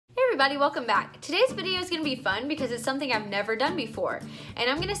everybody, welcome back. Today's video is going to be fun because it's something I've never done before, and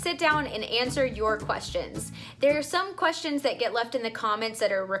I'm going to sit down and answer your questions. There are some questions that get left in the comments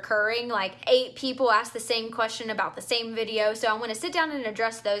that are recurring, like 8 people ask the same question about the same video, so I want to sit down and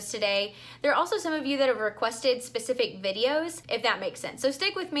address those today. There are also some of you that have requested specific videos, if that makes sense, so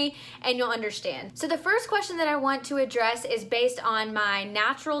stick with me and you'll understand. So the first question that I want to address is based on my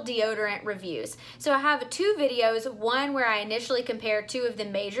natural deodorant reviews. So I have 2 videos, one where I initially compare 2 of the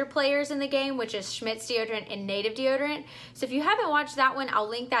major players in the game, which is Schmidt's deodorant and Native deodorant. So if you haven't watched that one, I'll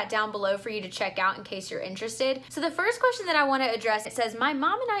link that down below for you to check out in case you're interested. So the first question that I want to address, it says, my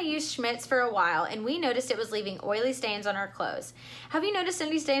mom and I used Schmidt's for a while and we noticed it was leaving oily stains on our clothes. Have you noticed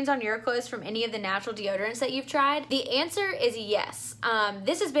any stains on your clothes from any of the natural deodorants that you've tried? The answer is yes.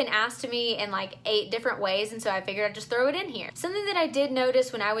 This has been asked to me in like 8 different ways, and so I figured I'd just throw it in here. Something that I did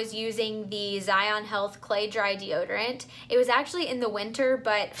notice when I was using the Zion Health Clay Dry deodorant, it was actually in the winter,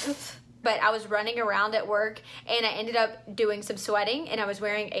 but I was running around at work and I ended up doing some sweating and I was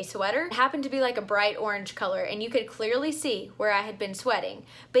wearing a sweater. It happened to be like a bright orange color and you could clearly see where I had been sweating.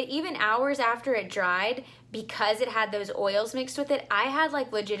 But even hours after it dried, because it had those oils mixed with it, I had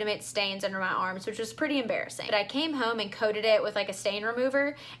like legitimate stains under my arms, which was pretty embarrassing. But I came home and coated it with like a stain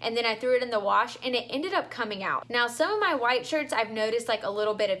remover, and then I threw it in the wash and it ended up coming out. Now, some of my white shirts, I've noticed like a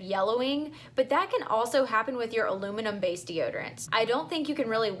little bit of yellowing, but that can also happen with your aluminum-based deodorants. I don't think you can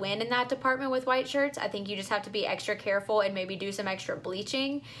really win in that department with white shirts. I think you just have to be extra careful and maybe do some extra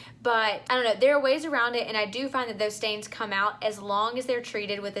bleaching. But I don't know, there are ways around it, and I do find that those stains come out as long as they're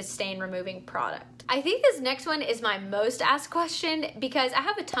treated with a stain removing product. I think this next one is my most asked question because I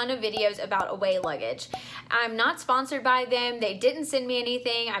have a ton of videos about away luggage. I'm not sponsored by them. They didn't send me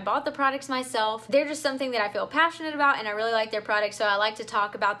anything. I bought the products myself. They're just something that I feel passionate about and I really like their products, so I like to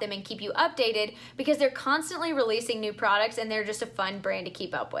talk about them and keep you updated because they're constantly releasing new products and they're just a fun brand to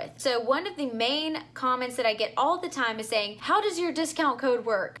keep up with. So one of the main comments that I get all the time is saying, how does your discount code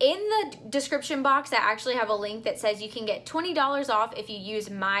work? In the description box, I actually have a link that says you can get $20 off if you use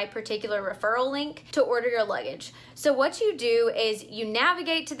my particular referral link to order your luggage. So what you do is you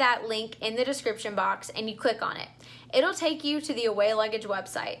navigate to that link in the description box and you click on it. It'll take you to the away luggage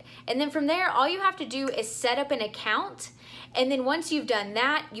website. And then from there, all you have to do is set up an account. And then once you've done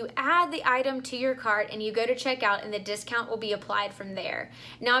that, you add the item to your cart and you go to checkout and the discount will be applied from there.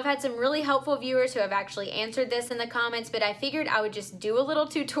 Now, I've had some really helpful viewers who have actually answered this in the comments, but I figured I would just do a little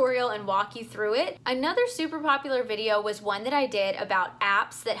tutorial and walk you through it. Another super popular video was one that I did about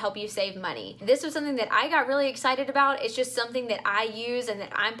apps that help you save money. This was something that I got really excited about. It's just something that I use and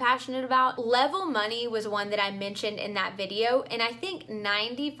that I'm passionate about. Level Money was one that I mentioned in that video, and I think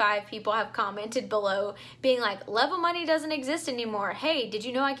 95 people have commented below being like, Level Money doesn't exist anymore. Hey, did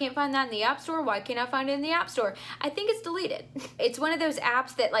you know I can't find that in the App Store? Why can't I find it in the App Store? I think it's deleted. It's one of those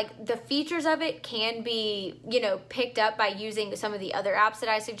apps that like the features of it can be, you know, picked up by using some of the other apps that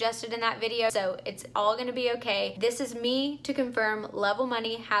I suggested in that video. So it's all gonna be okay. This is me to confirm Level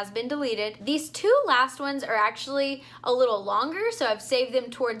Money has been deleted. These 2 last ones are actually a little longer, so I've saved them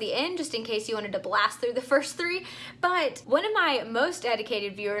toward the end just in case you wanted to blast through the first 3. But one of my most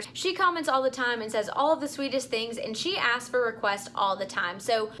dedicated viewers, she comments all the time and says all of the sweetest things, and she asks for requests all the time.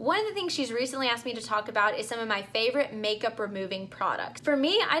 So one of the things she's recently asked me to talk about is some of my favorite makeup removing products. For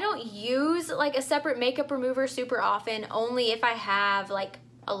me, I don't use like a separate makeup remover super often, only if I have like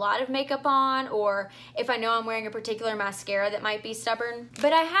a lot of makeup on or if I know I'm wearing a particular mascara that might be stubborn.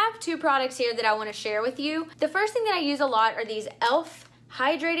 But I have 2 products here that I want to share with you. The first thing that I use a lot are these e.l.f.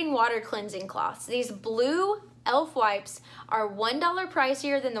 hydrating water cleansing cloths. These blue e.l.f. wipes are $1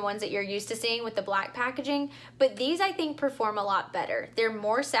 pricier than the ones that you're used to seeing with the black packaging, but these I think perform a lot better. They're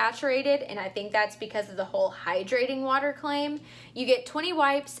more saturated, and I think that's because of the whole hydrating water claim. You get 20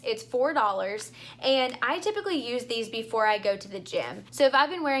 wipes, it's $4, and I typically use these before I go to the gym. So if I've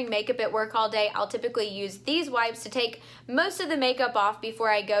been wearing makeup at work all day, I'll typically use these wipes to take most of the makeup off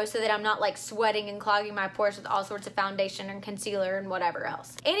before I go so that I'm not like sweating and clogging my pores with all sorts of foundation and concealer and whatever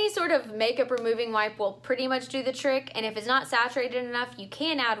else. Any sort of makeup removing wipe will pretty much do the trick, and if it's not saturated enough, you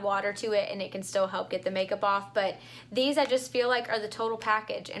can add water to it and it can still help get the makeup off. But these I just feel like are the total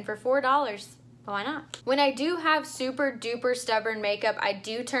package, and for $4, why not? When I do have super duper stubborn makeup, I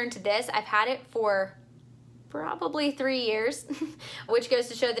do turn to this. I've had it for probably 3 years, which goes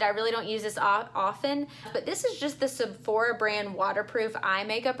to show that I really don't use this often. But this is just the Sephora brand waterproof eye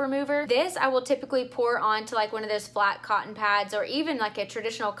makeup remover. This I will typically pour onto like one of those flat cotton pads or even like a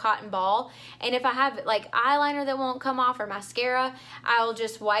traditional cotton ball. And if I have like eyeliner that won't come off or mascara, I'll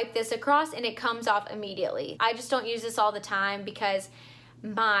just wipe this across and it comes off immediately. I just don't use this all the time because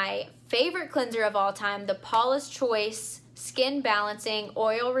my favorite cleanser of all time, the Paula's Choice skin balancing,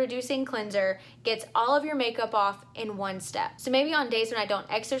 oil reducing cleanser, gets all of your makeup off in one step. So maybe on days when I don't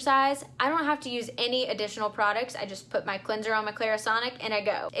exercise, I don't have to use any additional products. I just put my cleanser on my Clarisonic and I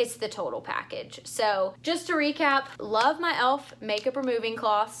go. It's the total package. So just to recap, love my e.l.f. makeup removing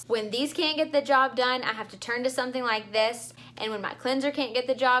cloths. When these can't get the job done, I have to turn to something like this. And when my cleanser can't get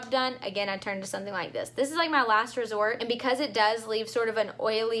the job done, again, I turn to something like this. This is like my last resort. And because it does leave sort of an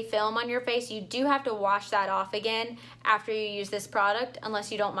oily film on your face, you do have to wash that off again after you use this product,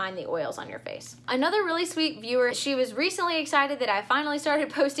 unless you don't mind the oils on your face. Another really sweet viewer, she was recently excited that I finally started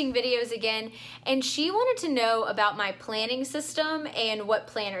posting videos again, and she wanted to know about my planning system and what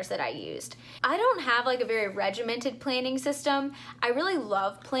planners that I used. I don't have like a very regimented planning system. I really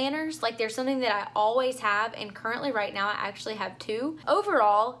love planners. Like there's something that I always have, and currently right now I actually have 2.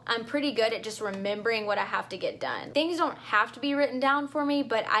 Overall, I'm pretty good at just remembering what I have to get done. Things don't have to be written down for me,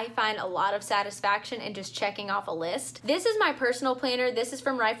 but I find a lot of satisfaction in just checking off a list. This is my personal planner. This is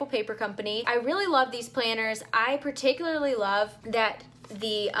from Rifle Paper Company. I really love these planners. I particularly love that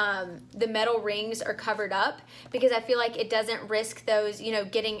the metal rings are covered up, because I feel like it doesn't risk those, you know,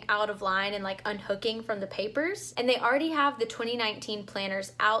 getting out of line and like unhooking from the papers. And they already have the 2019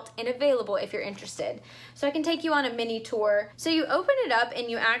 planners out and available if you're interested. So I can take you on a mini tour. So you open it up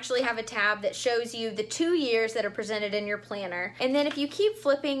and you actually have a tab that shows you the 2 years that are presented in your planner. And then if you keep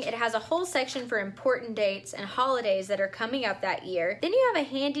flipping, it has a whole section for important dates and holidays that are coming up that year. Then you have a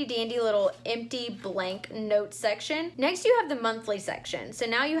handy dandy little empty blank notes section. Next you have the monthly section. So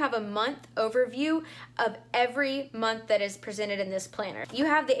now you have a month overview of every month that is presented in this planner. You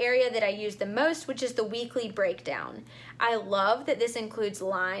have the area that I use the most, which is the weekly breakdown. I love that this includes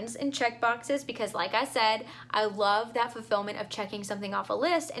lines and check boxes, because like I said, I love that fulfillment of checking something off a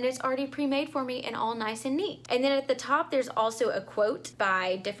list, and it's already pre-made for me and all nice and neat. And then at the top, there's also a quote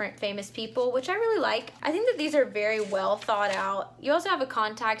by different famous people, which I really like. I think that these are very well thought out. You also have a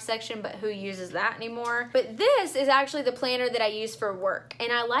contact section, but who uses that anymore? But this is actually the planner that I use for work.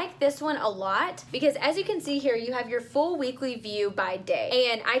 And I like this one a lot because, as you can see here, you have your full weekly view by day.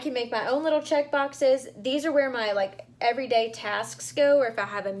 And I can make my own little check boxes. These are where my like everyday tasks go, or if I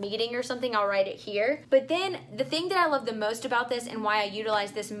have a meeting or something, I'll write it here. But then the thing that I love the most about this and why I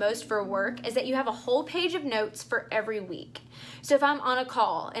utilize this most for work is that you have a whole page of notes for every week. So if I'm on a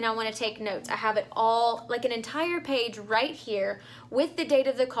call and I want to take notes, I have it all, like an entire page right here with the date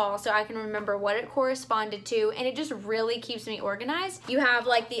of the call, so I can remember what it corresponded to, and it just really keeps me organized. You have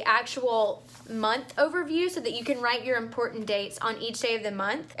like the actual month overview so that you can write your important dates on each day of the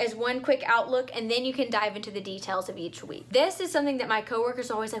month as one quick outlook, and then you can dive into the details of each week. This is something that my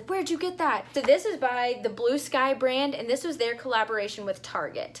coworkers are always like, where'd you get that? So this is by the Blue Sky brand, and this was their collaboration with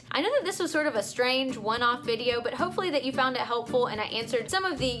Target. I know that this was sort of a strange one-off video, but hopefully that you found it helpful and I answered some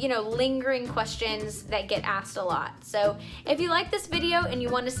of the, you know, lingering questions that get asked a lot. So if you like this video and you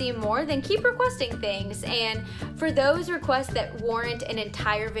want to see more, then keep requesting things. And for those requests that warrant an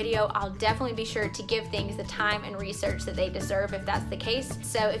entire video, I'll definitely be sure to give things the time and research that they deserve if that's the case.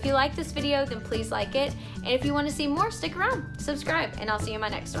 So if you like this video, then please like it. And if you want to see more, stick around, subscribe, and I'll see you in my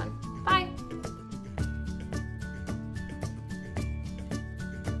next one. Bye.